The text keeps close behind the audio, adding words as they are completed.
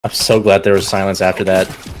I'm so glad there was silence after that.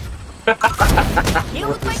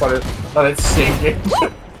 Let it sink in.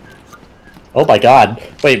 Oh my god.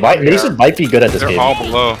 Wait, Mason might be good at this game. They're all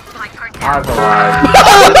below. I'm alive.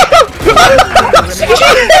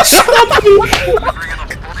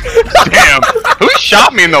 Damn! Who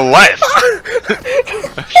shot me in the left?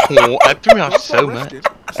 That threw me off so much.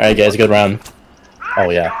 Alright guys, good round. Oh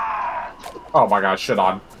yeah. Oh my god, shit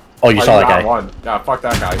on. Oh, you saw that guy. Yeah, fuck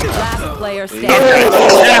that guy. Last player standing.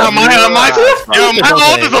 Yeah, my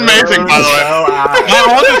ult is amazing, by the way. My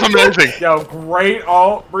ult is amazing. Yo, great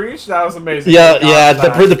ult breach. That was amazing. Yeah,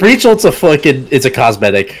 the breach ult's a fucking, it's a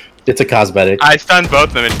cosmetic. It's a cosmetic. I stunned both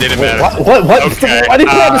of them, it didn't matter. What? Okay, Why did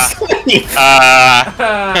you have to sleep?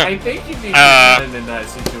 I think you need to win in that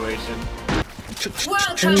situation.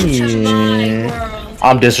 Welcome to my world.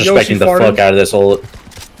 I'm disrespecting the fuck out of this ult.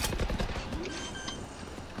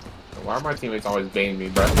 Why are my teammates always baiting me,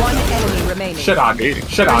 bro? One enemy remaining. Shit on.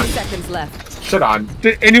 Shit on. 30 seconds left. Shit on.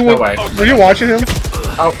 Did anyone? No way. Were you watching him?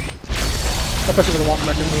 Oh. I thought you were gonna walk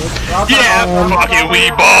back into it. Yeah, fucking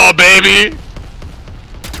wee ball, baby.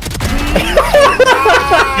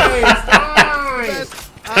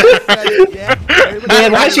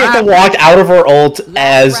 Man, why does she have to walk out of her ult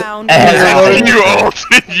as You ult.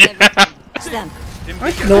 Yeah.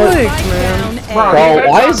 I clicked, man. Bro,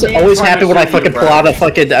 why is it always happen when I fucking pull out a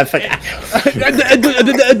fucking...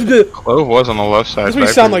 Clove was on the left side. That's what you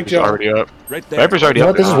sound like, Joe. Already up. Viper's already You know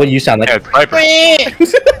up. what, this is what you sound like. Yeah, Viper.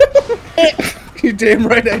 You damn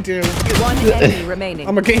right I do. One enemy remaining.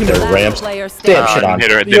 I'm a gamer. They're ramps. Player Damn, standing. shit on. Hit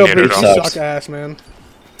her, Yo, didn't hit her bitch, at you all. sucks. suck ass, man.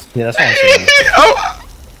 Yeah, that's what I'm saying. Oh!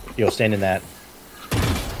 Yo, stand in that.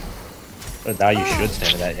 But now you should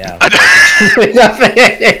stand in that,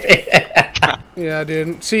 yeah. Yeah,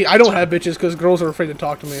 dude. See, I don't have bitches because girls are afraid to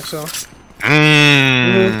talk to me, so.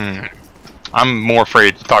 I'm more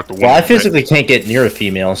afraid to talk to women. Well, I physically can't get near a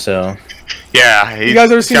female, so... Yeah, he's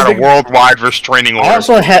guys ever seen got a the- worldwide restraining order. I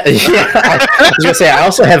also have... Yeah, I was gonna say, I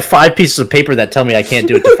also have 5 pieces of paper that tell me I can't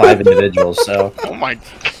do it to 5 individuals, so... Oh my god.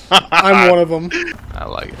 I'm one of them. I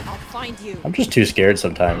like it. I'll find you. I'm just too scared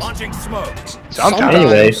sometimes. Sometimes.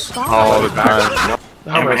 Anyway. All the time.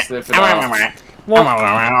 I'm gonna sniff it off.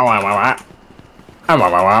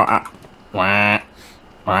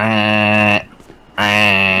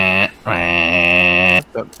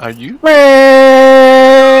 Are you?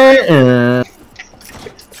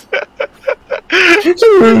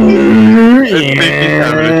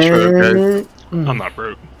 I'm not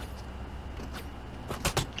broke.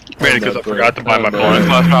 Mainly because I forgot to buy my bonus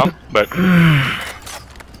last time, but...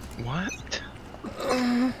 What?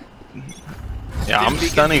 Yeah, I'm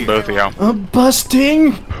stunning both of y'all. I'm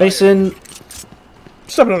busting! Mason,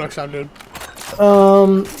 Step it on next time, dude.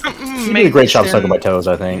 you did a great job sucking my toes,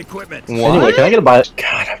 I think. Anyway, can I get a buy?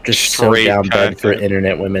 God, I'm just so Straight down bad for content.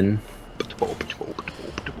 internet women.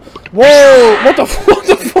 Whoa! What the fuck?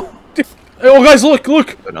 Oh, guys, look! Do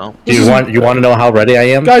you want to know how ready I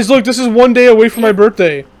am? Guys, look! This is 1 day away from my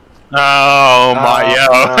birthday. Oh my Yo,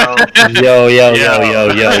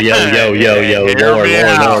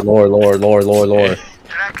 lore.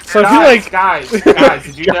 So I feel like guys,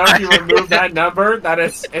 did you know if you remove that number, that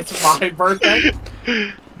it's my birthday?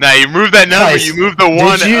 Now you move that number, Guys, you move the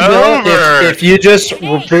one Did you know over. if you just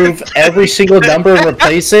remove every single number and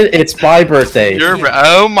replace it, it's my birthday.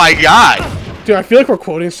 Oh my god. dude, I feel like we're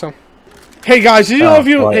quoting some. Hey guys, did you know if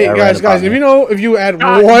you? well, Hey I guys, read about if it. you know if you add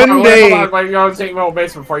God, one hold day. on, wait, you gotta take my old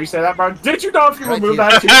base before you say that, bro. Did you know if you remove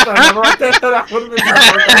that number right there, that would have been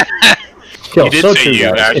my birthday? Yo, You did so say true, you,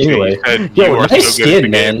 guys. actually. Anyway, You said you yo, are nice so good at skin, the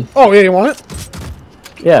game. man. Oh yeah, you want it?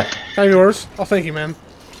 Yeah. Can I have yours? Oh, thank you, man.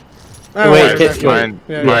 Wait, Alright, wait, okay. Mine,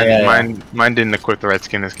 Yeah, mine, yeah. mine didn't equip the red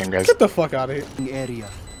skin this game, guys. Get the fuck out of here. Area.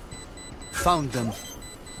 Found them.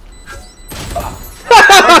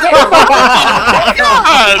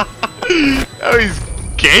 God! Oh, he's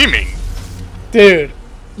gaming. Dude,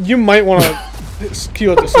 you might want to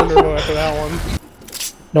queue up the Cinder Bow after that one.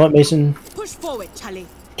 You know what, Mason? Push forward, Charlie.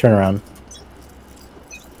 Turn around.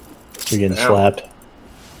 You're getting slapped.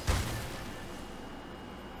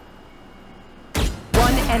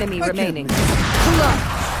 One enemy remaining.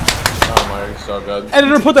 Oh my, you're so good.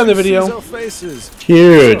 Editor, put that in the video.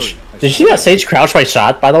 Huge. Did you see that Sage crouch my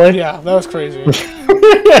shot, by the way? Yeah, that was crazy.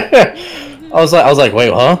 I was like,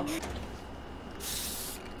 wait, huh?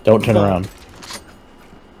 Don't turn around.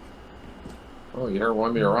 Oh, you heard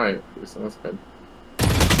one to your right. So that's good.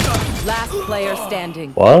 Last player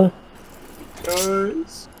standing. What?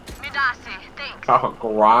 Guys. Oh,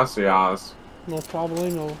 gracias. No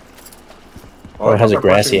problemo. Oh, it has a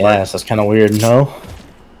grassy ass. That's kind of weird. No?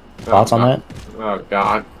 Thoughts on that? Oh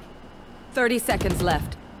god. 30 seconds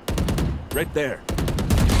left. Right there.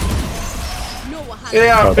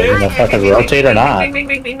 Yeah, Oh, they're gonna fucking rotate or not?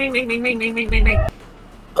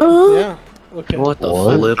 Yeah. Okay. What the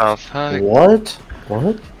What? flip? Oh, fuck. What?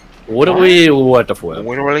 What? What do we? What the flip?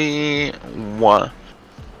 Literally, what?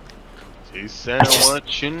 He said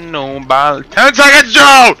what you know about 10 seconds,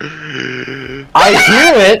 Joe! I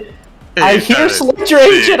hear it. I hear select your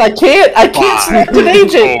agent. I can't select an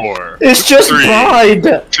agent. 4, It's just 3, blind.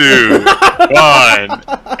 2, 1.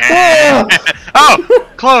 Oh,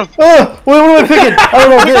 close. Oh, what am I picking? I don't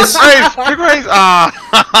know this. Race, pick race.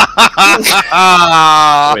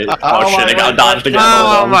 Wait, oh shit! I got dodged again.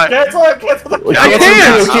 Oh my! Cancel it, cancel it. I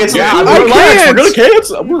can't. We're gonna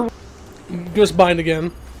cancel. Just bind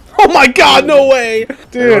again. Oh my god, no way!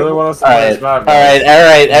 Dude. Alright,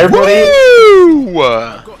 everybody. Woo!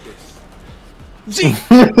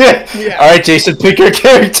 Alright, Jason, pick your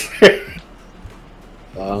character.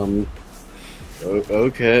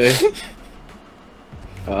 Okay.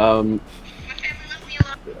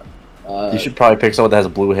 You should probably pick someone that has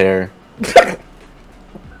blue hair.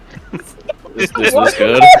 Is this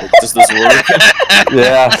good? Does this work?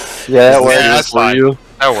 Yeah, that works. Yeah, that's fine. you?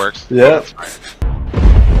 That works. Yeah.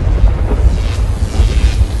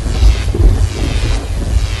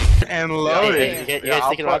 And loaded. You guys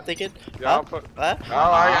thinking what I'm thinking? Yeah, I'll put. Huh?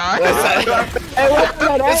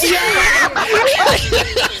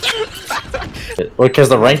 Because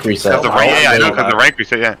the rank reset. Because the rank, yeah, I know, because the rank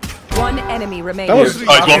reset, yeah. One enemy remaining. That was. Oh,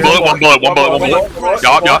 it's one bullet.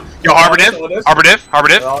 Yo, Harbor diff.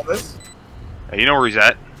 All this. Hey, you know where he's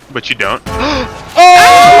at, but you don't. Oh!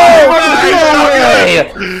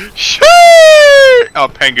 Shit! Oh,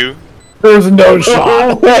 Pengu. There's no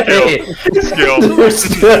shot. Skill.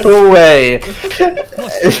 There's no way. Do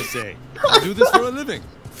this for a living.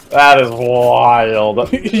 That is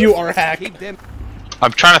wild. You are hacked.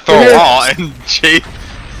 I'm trying to throw a wall, and Jake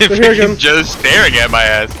again. is just staring at my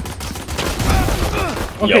ass.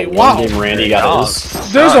 Okay, Yo, wow. one game Randy got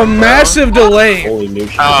his. There's a massive delay. Holy new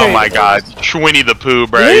shit. Oh Okay. my god, Winnie the Pooh,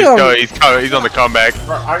 bro. Damn. He's on the comeback.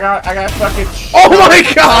 Bro, I got fucking. Oh my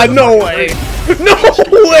god, no way! No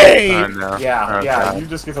way! Oh, no. Yeah, you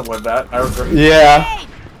just get to win that. I regret. Yeah.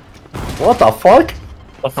 What the fuck?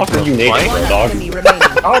 The fuck are you naked, One dog? enemy remaining.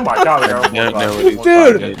 Oh my god, I No, got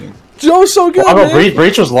Dude. Joe's so good, Oh no, man.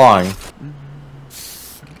 Breach was long.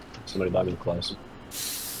 Somebody died in class.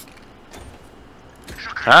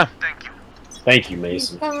 Huh? Thank you,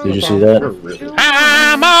 Mason. Did you see that?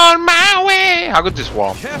 I'm on my way. How good this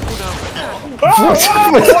wall?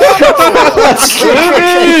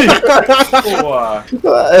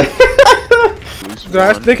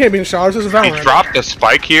 They can't be in showers. This is You Valorant. drop the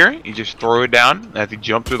spike here. You just throw it down, and have you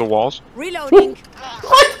jump through the walls. Reloading.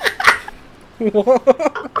 What? In between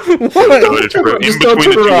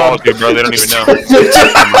the two walls, dude, bro. They don't even know.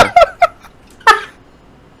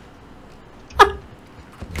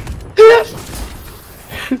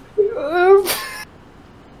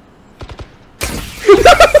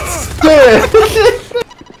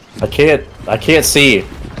 I can't see.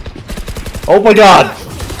 Oh my god!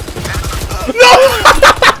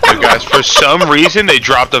 Hey guys, for some reason they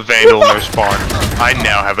dropped a Vandal in their spawn. I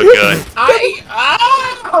now have a gun.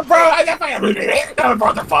 Bro, I definitely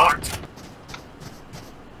what the fuck?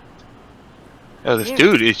 Oh, this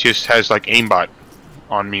dude it just has like aimbot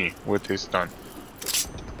on me with his stun.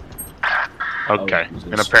 Okay,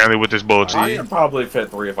 and apparently with his bullets. I could probably fit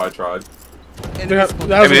 3 if I tried. Maybe this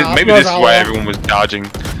is why everyone was dodging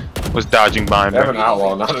behind I have an me.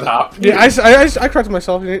 outlaw, not an op. Yeah, I corrected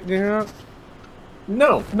myself. You hear that?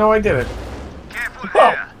 No, I didn't.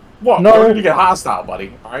 Whoa, No. we're gonna get hostile,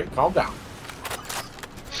 buddy. Alright, calm down.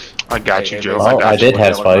 I got you, Joe. Oh, I did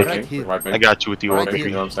have Spike. I got you with the orb. You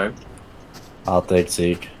know what I'm saying? I'll take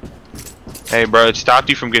Zeke. Hey, bro, it stopped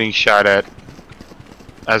you from getting shot at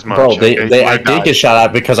as much. Bro, okay? I did get shot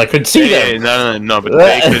at because I couldn't see Yeah, them. no, but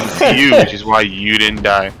they couldn't see you, which is why you didn't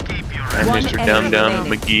die. And One Mr. enemy Dum Dum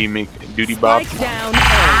remaining. McGee Duty Bob. Strike down. A.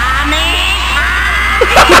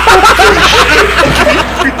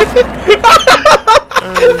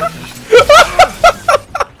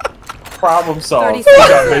 Problem solved. 30 Good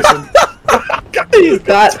job, Mason. He's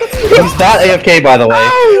not AFK, by the way.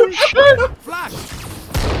 Flash.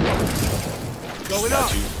 Going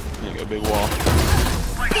up. You got a big wall.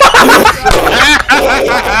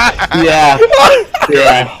 Yeah.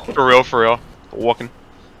 For real. Walking.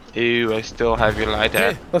 Ew, I still have your light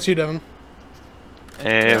hat. That's you, Devin.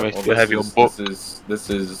 And I still have your book. This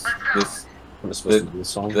is I'm supposed to do this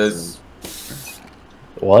song.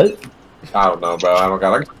 What? I don't know, bro. I don't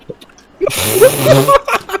got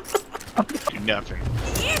Do nothing.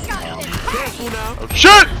 Careful now. Oh,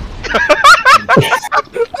 shit!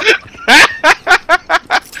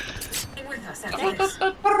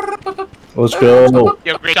 Let's go.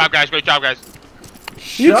 Yo, great job, guys. Great job, guys.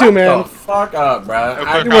 You too, man. Shut the fuck up, bro.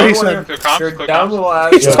 What he said. You're dumb little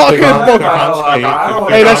ass. He's talking about.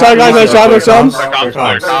 Hey, nice shot, guys. Nice shot.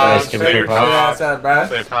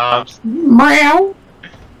 Nice shot. Meow.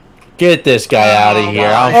 Get this guy out of here.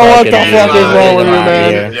 I'm Oh, what the fucking fuck is wrong with you, out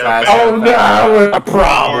man? Oh no, a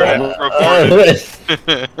problem.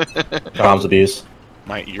 Problems abuse.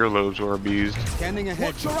 My earlobes were abused. Scanning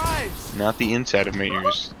ahead. Watch your eyes. Not the inside of my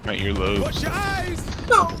ears. My earlobes. Watch your eyes.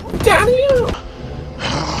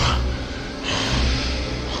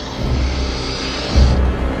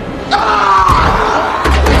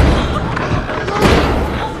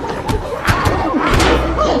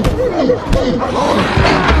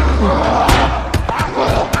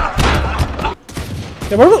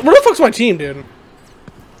 Yeah, where the fuck's my team, dude?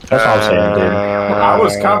 That's all I'm saying, dude. I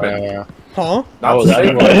was coming. Huh? Not to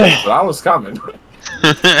say much, but I was coming.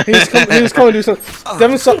 He was coming to do something.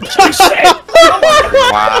 Devin,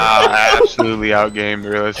 Wow, absolutely outgamed,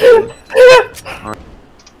 realistically.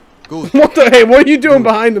 Good. what the? Hey, what are you doing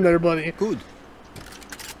behind him there, buddy? Good.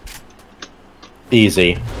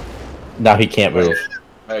 Easy. Now he can't move.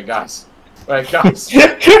 Hey, guys. Hey, guys. Yo,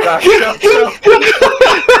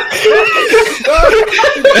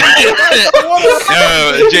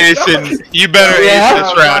 Jason, you better ace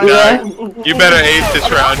this round, dog. You better ace this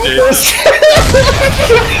round, Jason.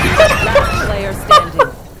 Last player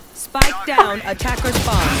standing. Spike down. Attacker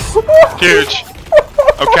spawn. Huge.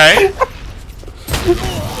 Okay.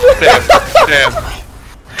 Damn.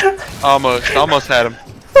 Almost had him.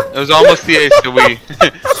 It was almost the ace that we.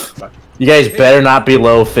 You guys better not be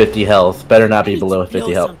below 50 health. Better not be below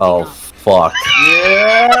 50 health. Oh, fuck.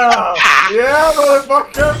 Yeah! Yeah,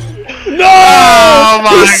 motherfucker! No! Oh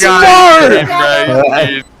my He's god! smart!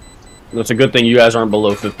 Right, That's a good thing you guys aren't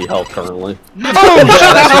below 50 health currently.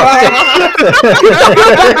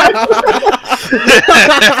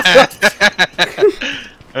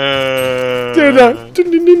 Dude,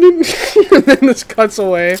 and then this cuts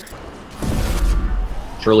away.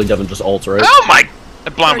 Surely Devin just ults, right? Oh my!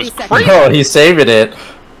 That blind was 30 crazy. Oh, he's saving it.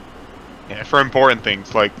 Yeah, for important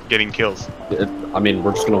things like getting kills. I mean,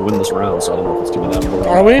 we're just gonna win this round, so I don't know if it's gonna be that important.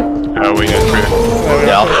 Are we? Oh, we got true.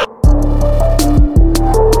 Yeah.